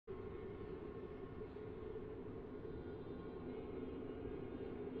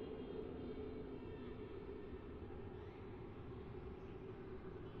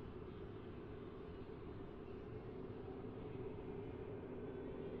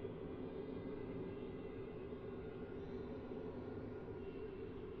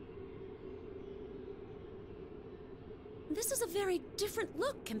This is a very different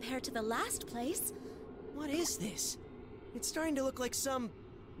look compared to the last place. What is this? It's starting to look like some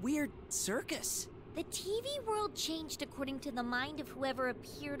weird circus. The TV world changed according to the mind of whoever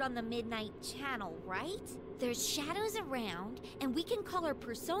appeared on the Midnight Channel, right? There's shadows around, and we can call our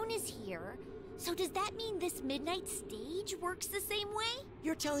personas here. So does that mean this Midnight stage works the same way?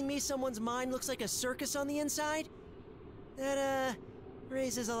 You're telling me someone's mind looks like a circus on the inside? That,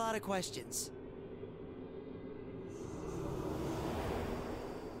 raises a lot of questions.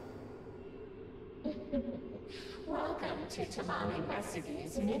 Welcome to Tamami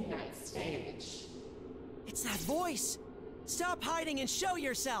Residency's Midnight Stage. It's that voice! Stop hiding and show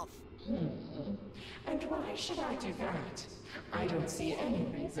yourself! And why should I do that? I don't see any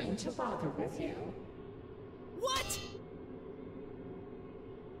reason to bother with you. What?!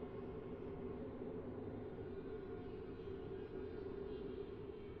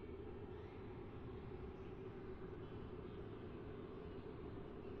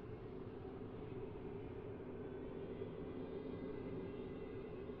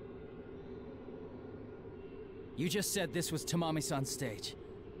 You just said this was Tamami-san's stage.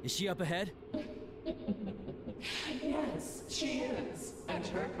 Is she up ahead? Yes, she is. And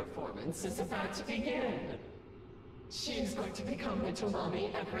her performance is about to begin. She's going to become the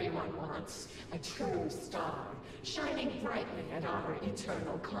Tamami everyone wants. A true star, shining brightly at our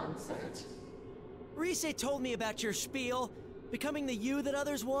eternal concert. Rise told me about your spiel. Becoming the you that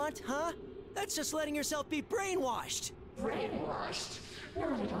others want, huh? That's just letting yourself be brainwashed. Brainwashed?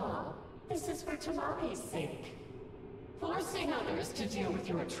 Not at all. This is for Tamami's sake. Forcing others to deal with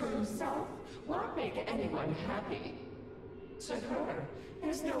your true self won't make anyone happy. To her,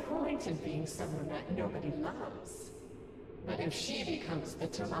 there's no point in being someone that nobody loves. But if she becomes the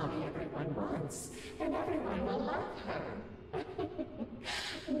Tamami everyone wants, then everyone will love her.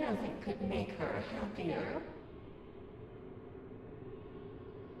 Nothing could make her happier.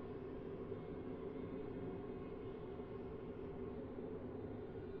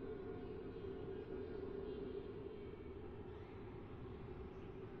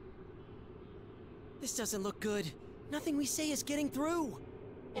 This doesn't look good. Nothing we say is getting through.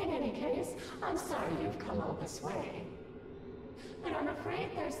 In any case, I'm sorry you've come all this way. But I'm afraid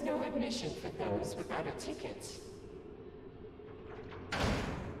there's no admission for those without a ticket.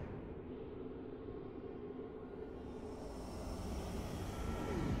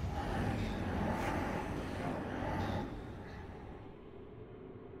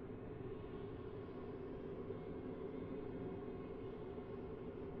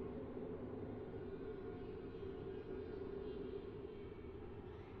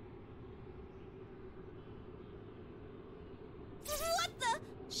 What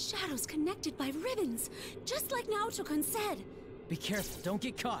the? Shadows connected by ribbons, just like Naoto-kun said. Be careful, don't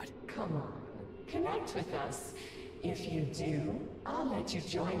get caught. Come on, connect with us. If you do, I'll let you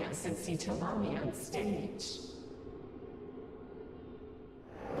join us and see Tamami on stage.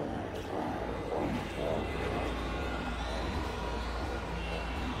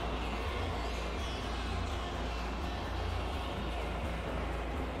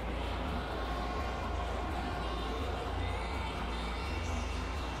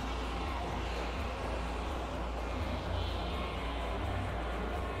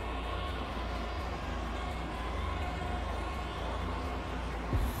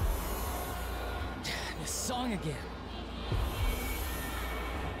 Song again.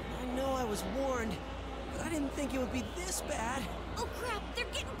 I know I was warned, but I didn't think it would be this bad. Oh crap, they're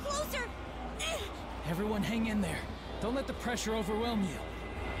getting closer! Everyone hang in there. Don't let the pressure overwhelm you.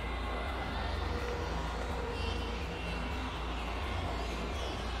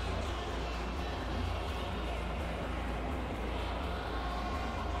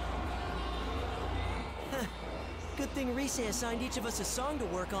 Good thing Rise assigned each of us a song to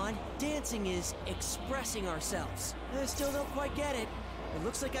work on. Dancing is expressing ourselves. I still don't quite get it. It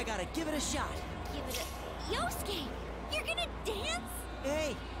looks like I gotta give it a shot. Give it a... Yosuke! You're gonna dance?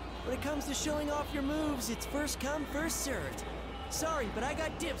 Hey, when it comes to showing off your moves, it's first come, first served. Sorry, but I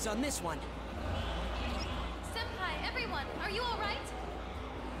got dibs on this one. Senpai, everyone, are you alright?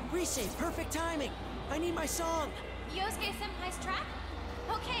 Rise, perfect timing. I need my song. Yosuke Senpai's track?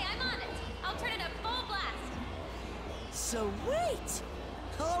 Okay, I'm on it. I'll turn it up full blast. Sweet!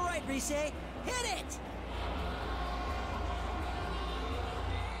 All right, Rise, hit it!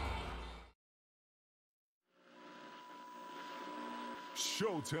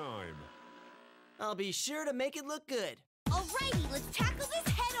 Showtime! I'll be sure to make it look good. Alrighty, let's tackle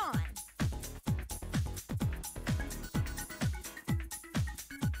this head on!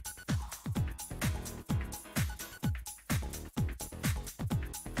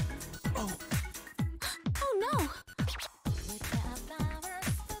 Oh no!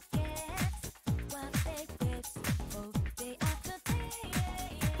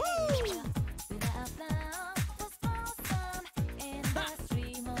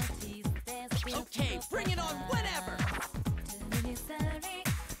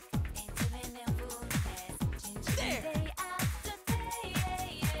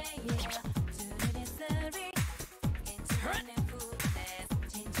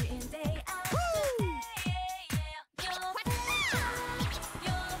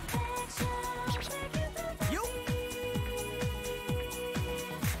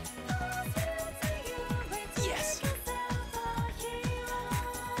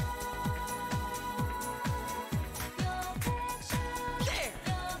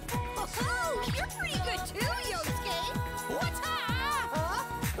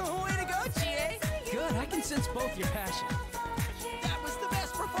 One sense both your passion. That was the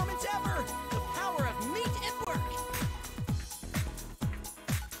best performance ever! The power of meat at work!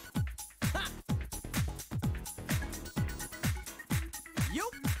 Ha!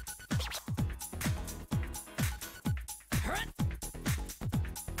 Yup! Hurrat!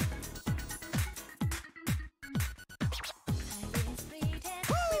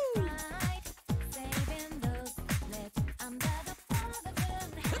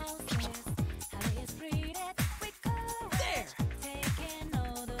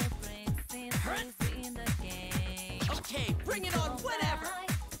 Okay, bring it on whenever!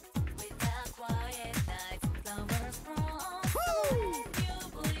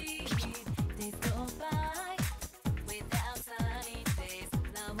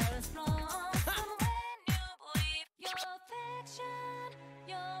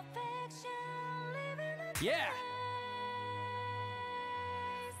 Yeah!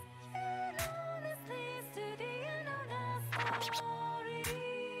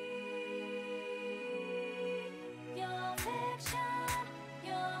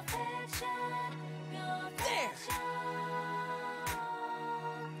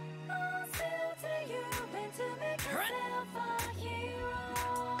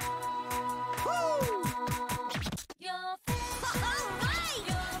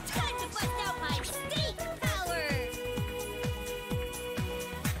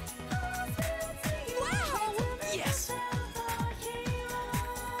 Yes!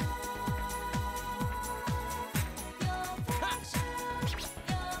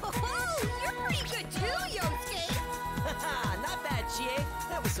 Not bad, Chie.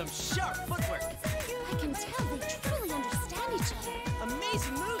 That was some sharp footwork. I can tell they truly understand each other.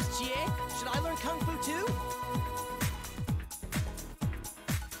 Amazing moves, Chie. Should I learn Kung Fu too?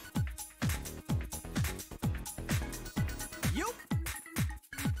 Yup!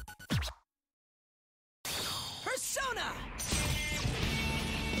 Persona!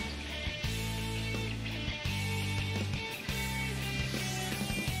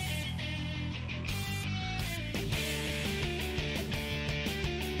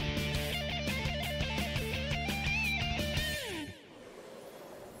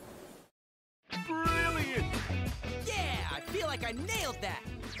 Brilliant! Yeah, I feel like I nailed that.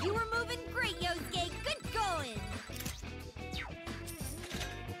 You were moving great, Yosuke. Good going.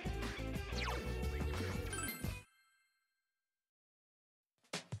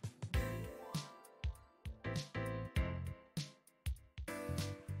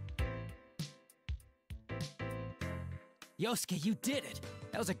 Yosuke, you did it!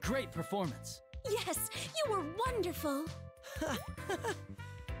 That was a great performance. Yes, you were wonderful.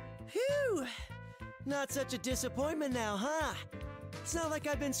 Phew! Not such a disappointment now, huh? It's not like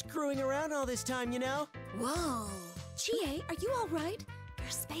I've been screwing around all this time, you know? Whoa. Chie, are you all right? You're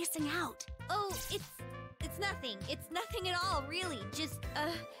spacing out. Oh, it's nothing. It's nothing at all, really. Just,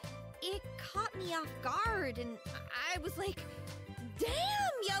 it caught me off guard, and I was like,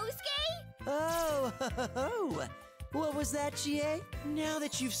 damn, Yosuke! Oh, what was that, Chie? Now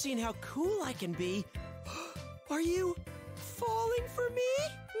that you've seen how cool I can be, are you falling for me?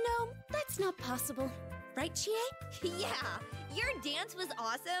 No, that's not possible. Right, Chie? Yeah, your dance was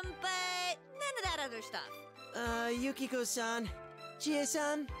awesome, but none of that other stuff. Yukiko-san,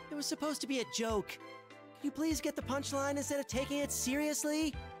 Chie-san, it was supposed to be a joke. Could you please get the punchline instead of taking it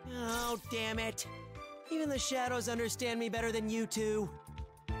seriously? Oh, damn it. Even the shadows understand me better than you two.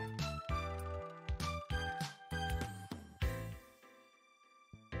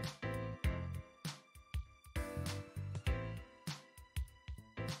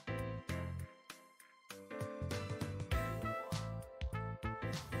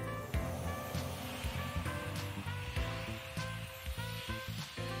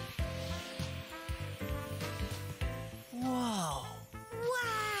 Whoa.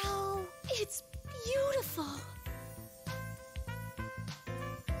 Wow! It's beautiful.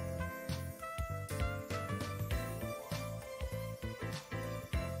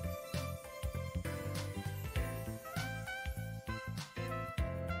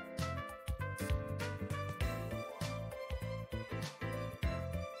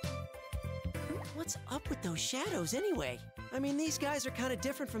 What's up with those shadows anyway? I mean, these guys are kind of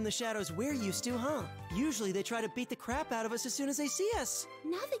different from the shadows we're used to, huh? Usually they try to beat the crap out of us as soon as they see us.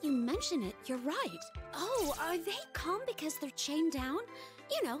 Now that you mention it, you're right. Oh, are they calm because they're chained down?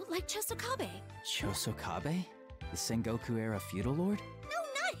 You know, like Chosokabe. Chosokabe? The Sengoku-era feudal lord? No,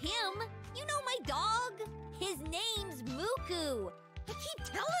 not him. You know my dog. His name's Muku. I keep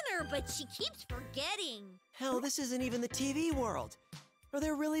telling her, but she keeps forgetting. Hell, this isn't even the TV world. Are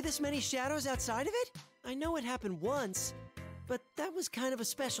there really this many shadows outside of it? I know it happened once, but that was kind of a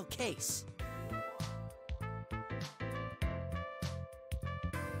special case.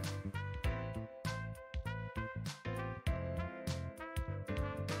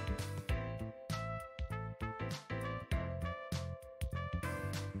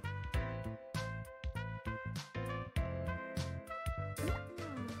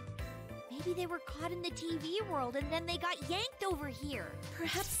 Maybe they were caught in the TV world and then they got yanked over here.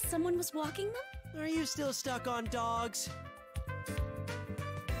 Perhaps someone was walking them? Are you still stuck on dogs?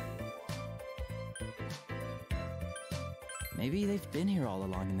 Maybe they've been here all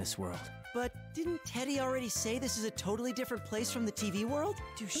along in this world. But didn't Teddy already say this is a totally different place from the TV world?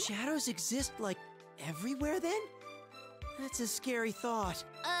 Do shadows exist, like, everywhere then? That's a scary thought.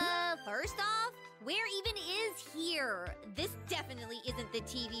 First off, where even is here? This definitely isn't the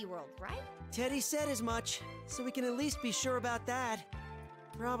TV world, right? Teddy said as much, so we can at least be sure about that.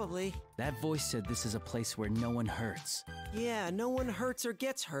 Probably. That voice said this is a place where no one hurts. Yeah, no one hurts or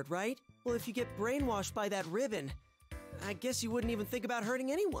gets hurt, right? Well, if you get brainwashed by that ribbon, I guess you wouldn't even think about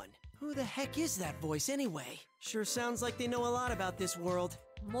hurting anyone. Who the heck is that voice anyway? Sure sounds like they know a lot about this world.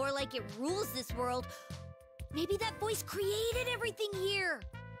 More like it rules this world. Maybe that voice created everything here.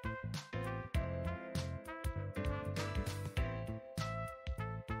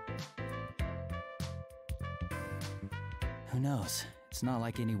 Who knows? It's not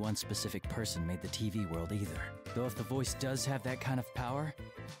like any one specific person made the TV world either. Though if the voice does have that kind of power,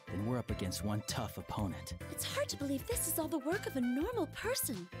 then we're up against one tough opponent. It's hard to believe this is all the work of a normal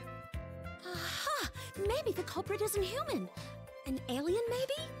person. Aha! Maybe the culprit isn't human. An alien,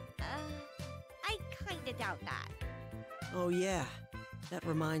 maybe? I kinda doubt that. Oh yeah, that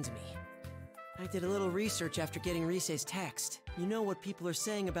reminds me. I did a little research after getting Rise's text. You know what people are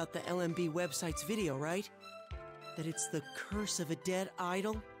saying about the LMB website's video, right? That it's the curse of a dead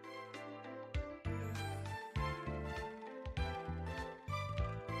idol?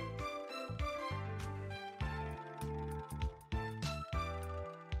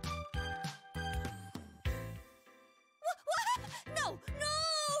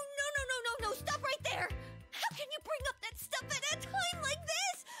 No, stop right there! How can you bring up that stuff at a time like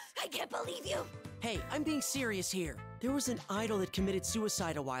this? I can't believe you! Hey, I'm being serious here. There was an idol that committed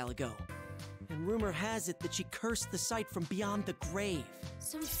suicide a while ago. And rumor has it that she cursed the site from beyond the grave.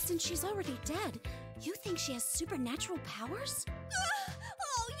 So since she's already dead, you think she has supernatural powers?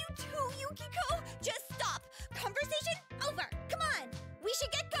 Oh, you too, Yukiko! Just stop! Conversation over! Come on! We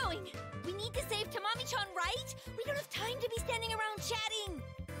should get going! We need to save Tamami-chan, right? We don't have time to be standing around chatting!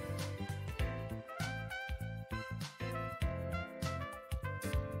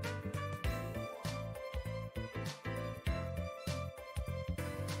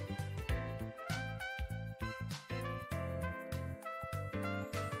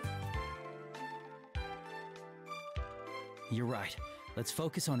 You're right. Let's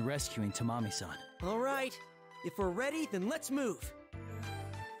focus on rescuing Tamami-san. All right. If we're ready, then let's move.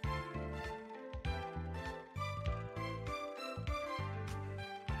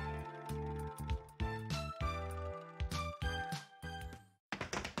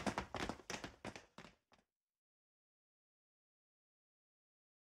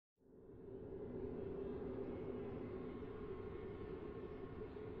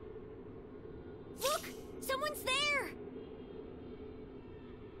 Look! Someone's there!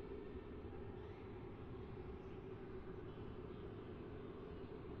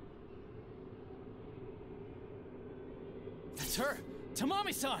 That's her!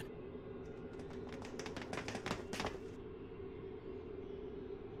 Tamami-san!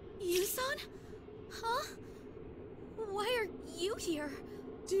 You-san? Huh? Why are you here?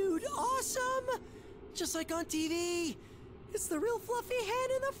 Dude, awesome! Just like on TV. It's the real fluffy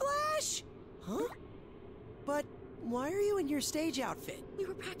hand in the flesh! Huh? But why are you in your stage outfit? We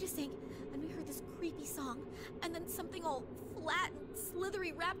were practicing, and we heard this creepy song, and then something all flat and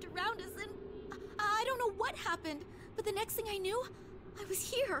slithery wrapped around us, and I don't know what happened, but the next thing I knew, I was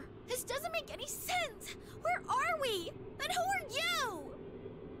here. This doesn't make any sense. Where are we? And who are you?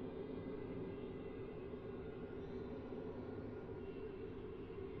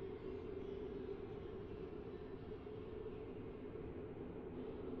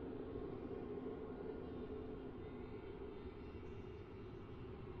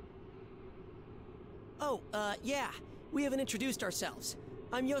 Oh, yeah. We haven't introduced ourselves.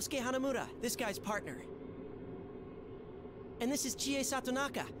 I'm Yosuke Hanamura, this guy's partner. And this is Chie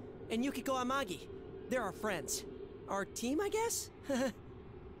Satonaka and Yukiko Amagi. They're our friends. Our team, I guess?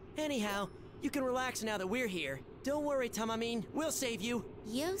 Anyhow, you can relax now that we're here. Don't worry, Tamamin. We'll save you.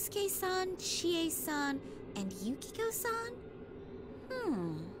 Yosuke-san, Chie-san, and Yukiko-san?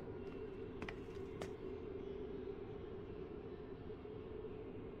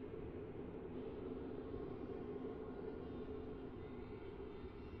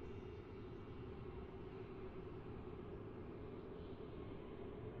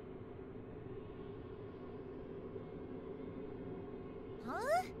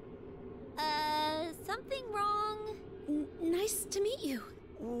 Huh? Something wrong? Nice to meet you.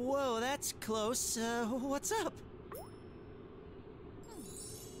 Whoa, that's close. What's up?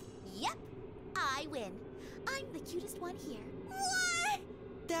 Yep, I win. I'm the cutest one here. What?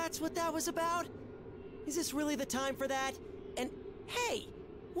 That's what that was about? Is this really the time for that? And hey,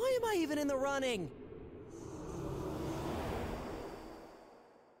 why am I even in the running?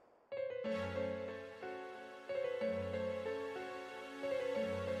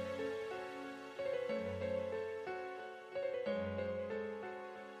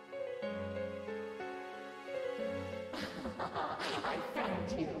 I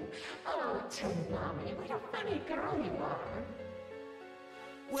found you. Oh, Tamami, what a funny girl you are.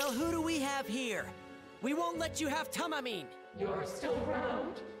 Well, who do we have here? We won't let you have Tamamine. You're still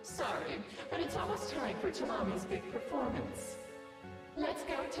around? Sorry, but it's almost time for Tamami's big performance. Let's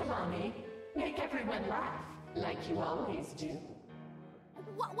go, Tamami. Make everyone laugh, like you always do.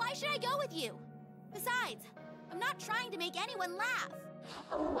 Why should I go with you? Besides, I'm not trying to make anyone laugh.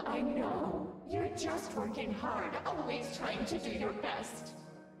 Oh, I know. You're just working hard, always trying to do your best.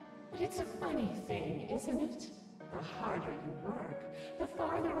 But it's a funny thing, isn't it? The harder you work, the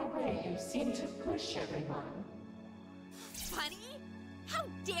farther away you seem to push everyone. Funny? How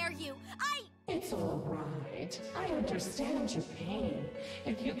dare you? It's all right. I understand your pain.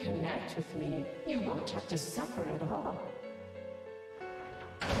 If you connect with me, you won't have to suffer at all.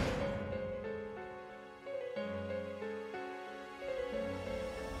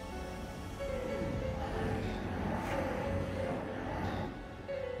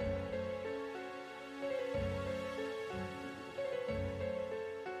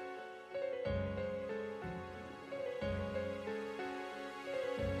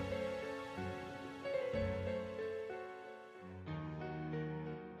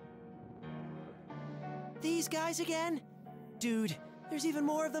 These guys again? Dude, there's even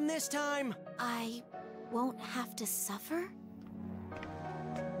more of them this time. I won't have to suffer?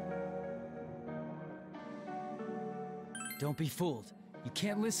 Don't be fooled. You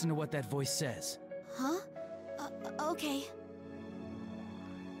can't listen to what that voice says. Huh? Okay.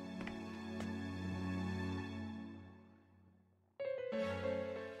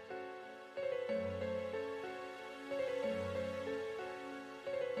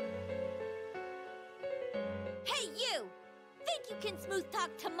 Hey, you! Think you can smooth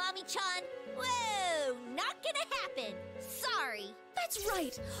talk to Mommy-chan? Whoa, not gonna happen. Sorry. That's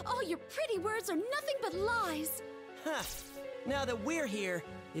right. All your pretty words are nothing but lies. Huh. Now that we're here,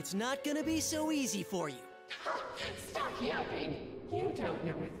 it's not gonna be so easy for you. Stop yapping. You don't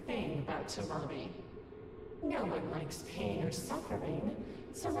know a thing about Tamami. No one likes pain or suffering,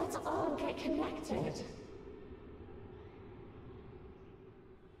 so let's all get connected.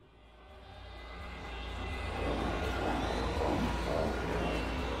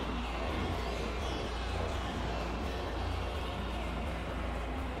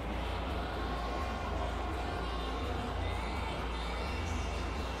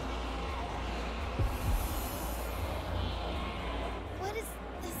 What is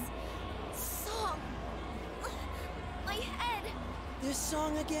this song? My head. This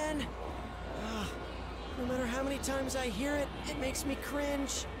song again? Ugh. No matter how many times I hear it, it makes me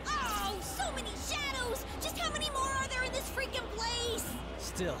cringe. Oh, so many shadows! Just how many more are there in this freaking place?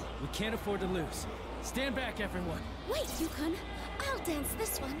 Still, we can't afford to lose. Stand back, everyone. Wait, Yukon. I'll dance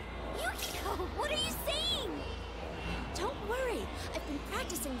this one. Yukiko, what are you saying? Don't worry. I've been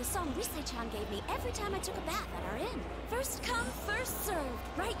practicing the song Risei-chan gave me every time I took a bath at our inn. First come, first served.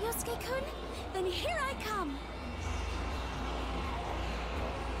 Right, Yosuke-kun? Then here I come.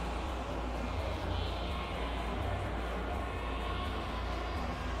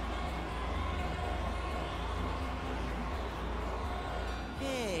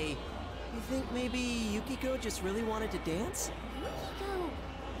 Hey, you think maybe Yukiko just really wanted to dance? Yukiko,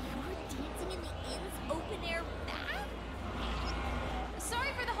 you're dancing in the inn's open-air bath? Sorry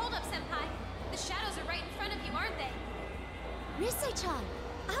for the holdup, Senpai. The shadows are right in front of you, aren't they? Risei-chan,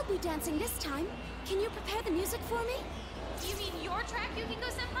 I'll be dancing this time. Can you prepare the music for me? You mean your track, Yukiko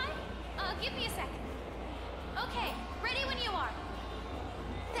Senpai? Give me a second. Okay, ready when you are.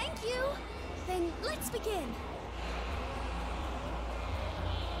 Thank you. Then let's begin.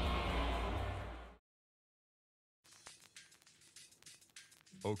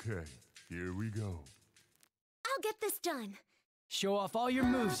 Okay, here we go. I'll get this done. Show off all your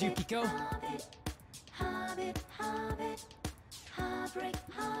moves, Yukiko. Hobbit, hobbit, hobbit, heartbreak,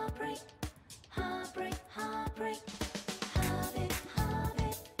 heartbreak, heartbreak, heartbreak, hobbit,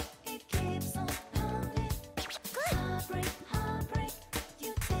 hobbit, it keeps on pounding. Good. Heartbreak, heartbreak,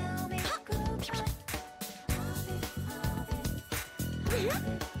 you tell me goodbye. Hobbit, hobbit,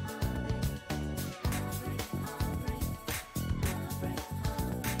 hobbit, hobbit, heartbreak, heartbreak, heartbreak,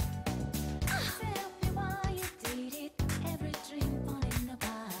 heartbreak.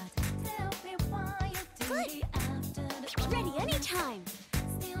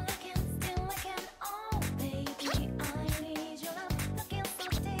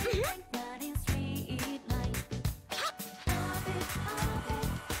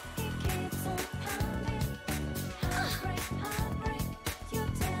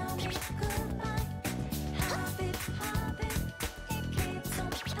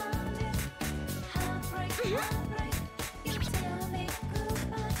 heartbreak, you tell me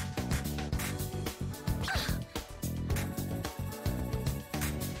goodbye.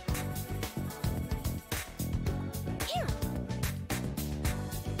 Here.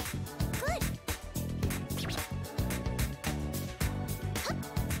 Good.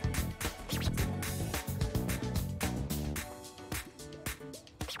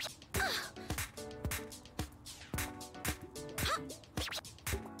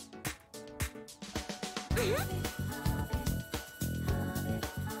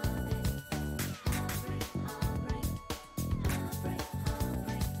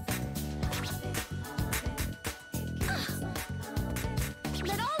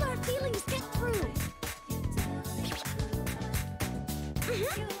 Let all our feelings get through. You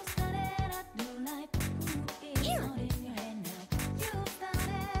started a new life. It's Here. all in your head now. You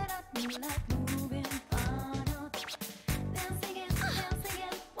started a new life, moving on. Dance again,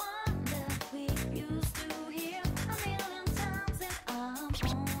 wonder we used to hear a million times in our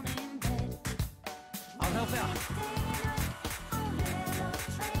phone in bed. I'll help out.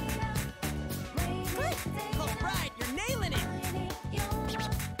 All right, you're nailing it.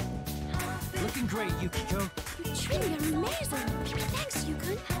 Looking great, Yukiko. You truly are amazing. Thanks,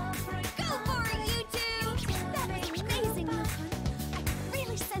 Yukon. Go for it, you two! That was amazing, Yukon. I can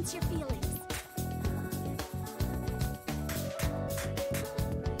really sense your feelings.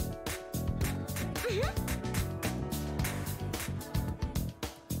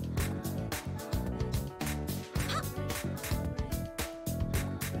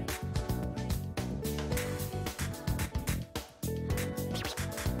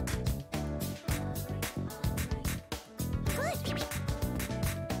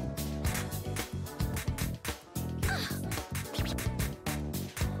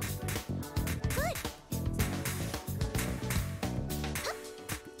 Good. Good.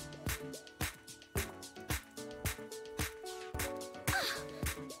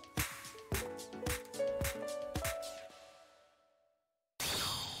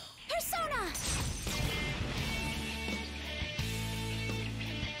 Persona!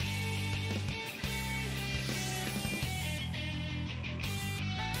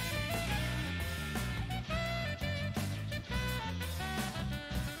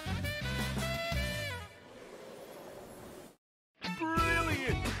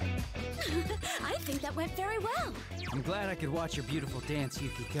 Brilliant! I think that went very well. I'm glad I could watch your beautiful dance,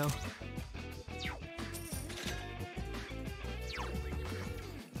 Yukiko.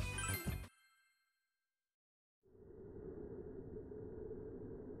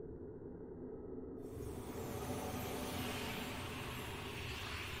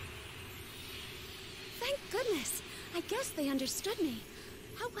 Thank goodness. I guess they understood me.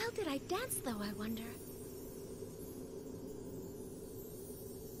 How well did I dance, though, I wonder?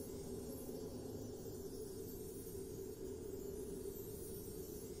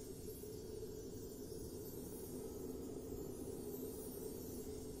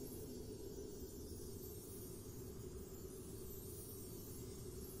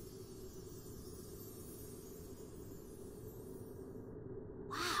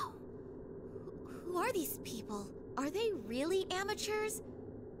 Wow. Who are these people? Are they really amateurs?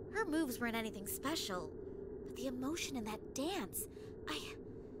 Her moves weren't anything special, but the emotion in that dance,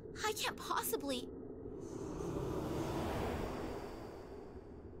 I can't possibly.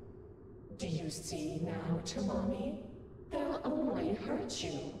 Do you see now, Tamami? They'll only hurt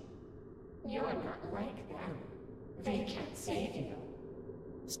you. You're not like them. They can't save you.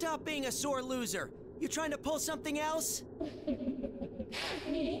 Stop being a sore loser. You trying to pull something else?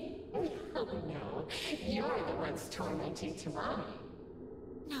 Me? Oh no, you're the ones tormenting Tamami.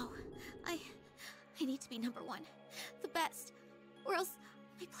 No, I need to be number one, the best, or else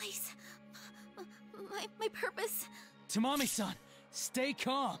my place, my purpose. Tamami-san, stay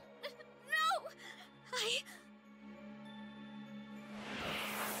calm. No,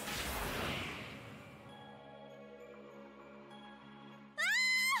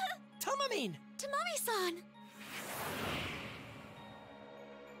 Tamamine! Tamami-san.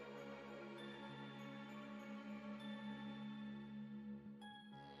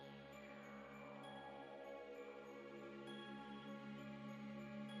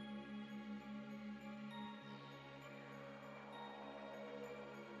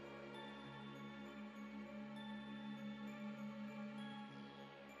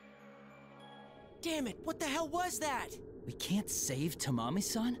 Damn it, what the hell was that? We can't save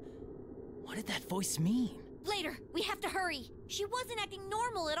Tamami-san? What did that voice mean? Later, we have to hurry. She wasn't acting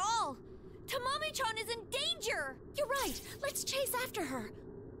normal at all. Tamami-chan is in danger! You're right. Let's chase after her.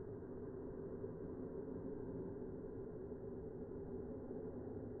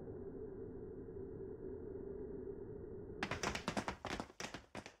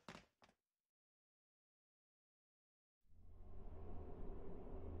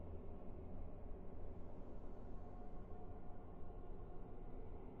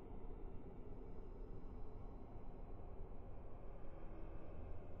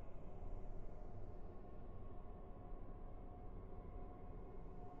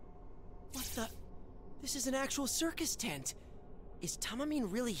 This is an actual circus tent. Is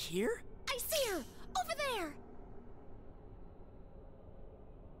Tamamine really here? I see her! Over there!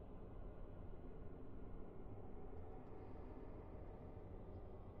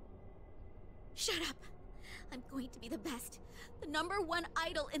 Shut up! I'm going to be the best. The #1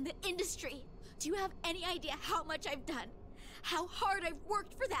 idol in the industry. Do you have any idea how much I've done? How hard I've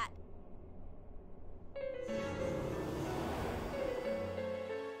worked for that?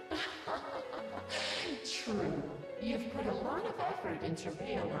 True. You've put a lot of effort into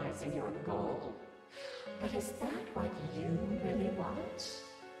realizing your goal. But is that what you really want?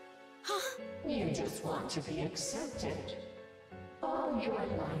 Huh? You just want to be accepted. All your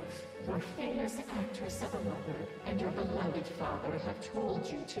life, your famous actress of a mother and your beloved father have told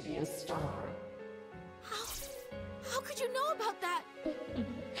you to be a star. How could you know about that?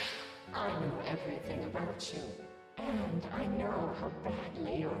 I know everything about you, and I know how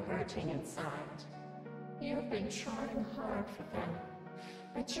badly you're hurting inside. You've been trying hard for them,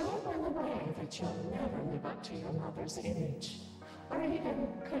 but you're well aware that you'll never live up to your mother's image, or even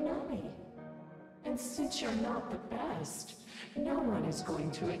Konami. And since you're not the best, no one is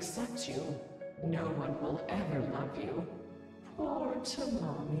going to accept you. No one will ever love you. Poor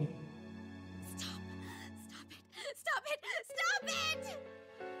Tamami. Stop. Stop it. Stop it. Stop it!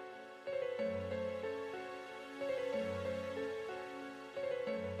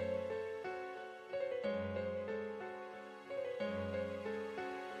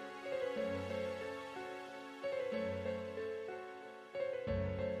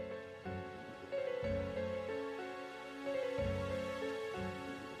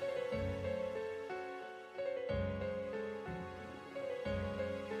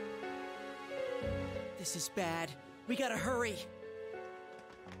 This is bad. We gotta hurry.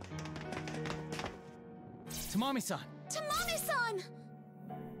 Tamami-san! Tamami-san!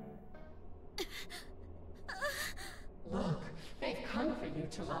 Look, they've come for you,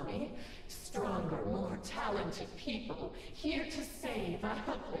 Tamami. Stronger, more talented people, here to save a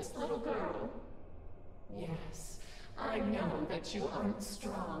helpless little girl. Yes, I know that you aren't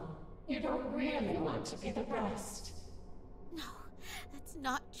strong. You don't really want to be the best. No, that's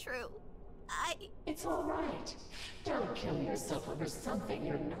not true. It's all right. Don't kill yourself over something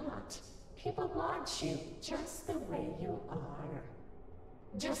you're not. People want you just the way you are.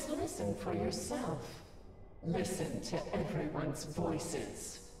 Just listen for yourself. Listen to everyone's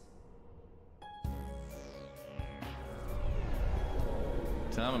voices.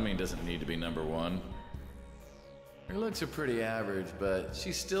 Tamamine doesn't need to be #1. Her looks are pretty average, but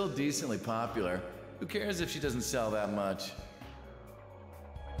she's still decently popular. Who cares if she doesn't sell that much?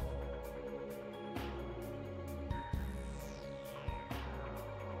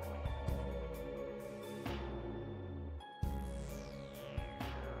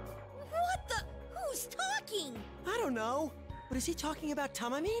 What the? Who's talking? I don't know. But is he talking about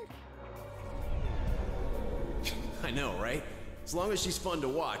Tamamine? I know, right? As long as she's fun to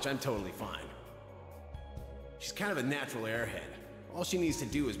watch, I'm totally fine. She's kind of a natural airhead. All she needs to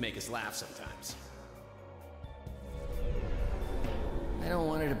do is make us laugh sometimes. I don't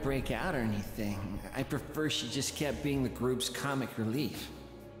want her to break out or anything. I prefer she just kept being the group's comic relief.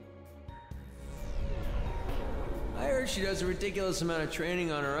 I heard she does a ridiculous amount of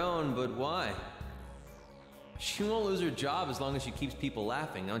training on her own, but why? She won't lose her job as long as she keeps people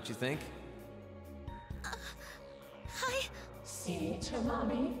laughing, don't you think? See,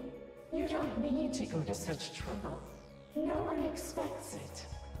 Tamami? You don't need to go to such trouble. No one expects it.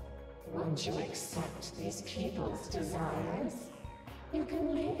 Once you accept these people's desires, you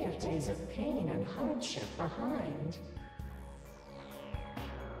can leave your days of pain and hardship behind.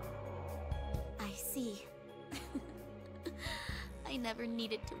 I see. I never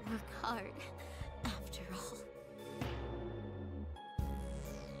needed to work hard, after all.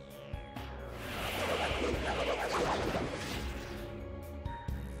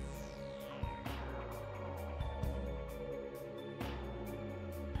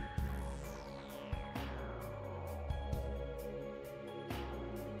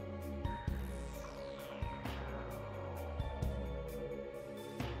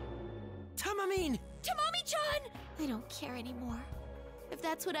 Tamamine! Tamami-chan! I don't care anymore. If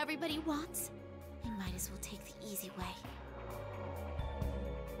that's what everybody wants, I might as well take the easy way.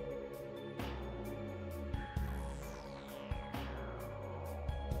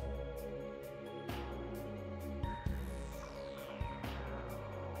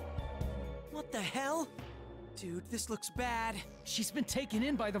 What the hell? Dude, this looks bad. She's been taken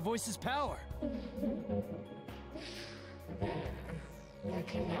in by the voice's power. You're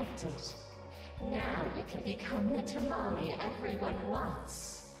connected. Now you can become the Tamami everyone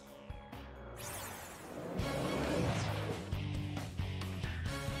wants.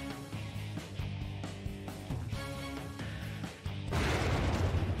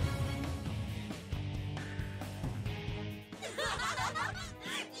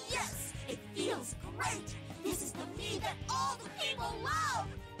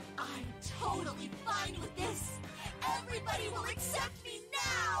 totally fine with this. Everybody will accept me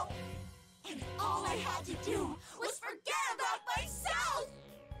now. And all I had to do was forget about myself.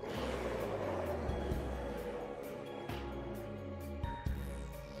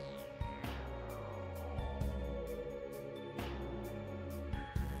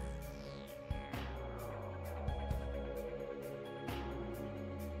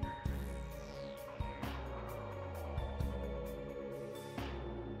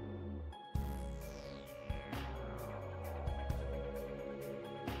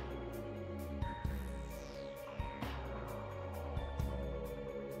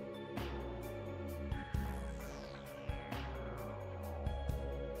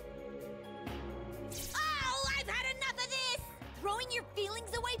 Throwing your feelings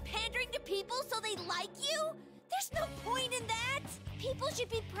away pandering to people so they like you? There's no point in that! People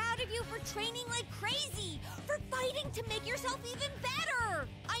should be proud of you for training like crazy, for fighting to make yourself even better!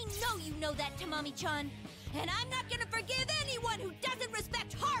 I know you know that, Tamami-chan, and I'm not gonna forgive anyone who doesn't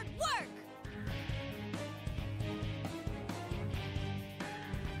respect hard work!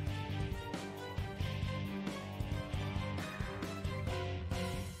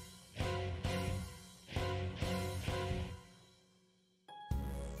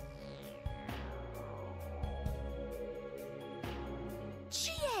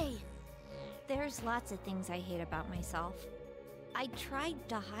 There's lots of things I hate about myself. I tried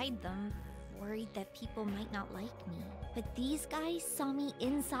to hide them, worried that people might not like me. But these guys saw me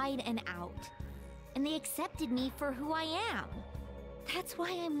inside and out, and they accepted me for who I am. That's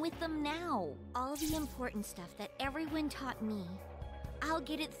why I'm with them now. All the important stuff that everyone taught me, I'll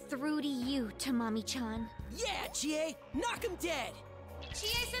get it through to you, Tamami-chan. Yeah, Chie! Knock him dead!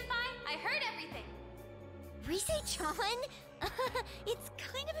 Chie-senpai, I heard everything. Rise-chan? It's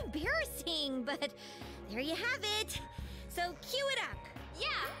kind of embarrassing, but there you have it. So cue it up. Yeah,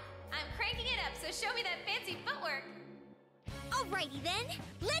 I'm cranking it up, so show me that fancy footwork. Alrighty then,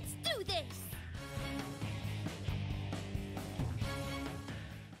 let's do this!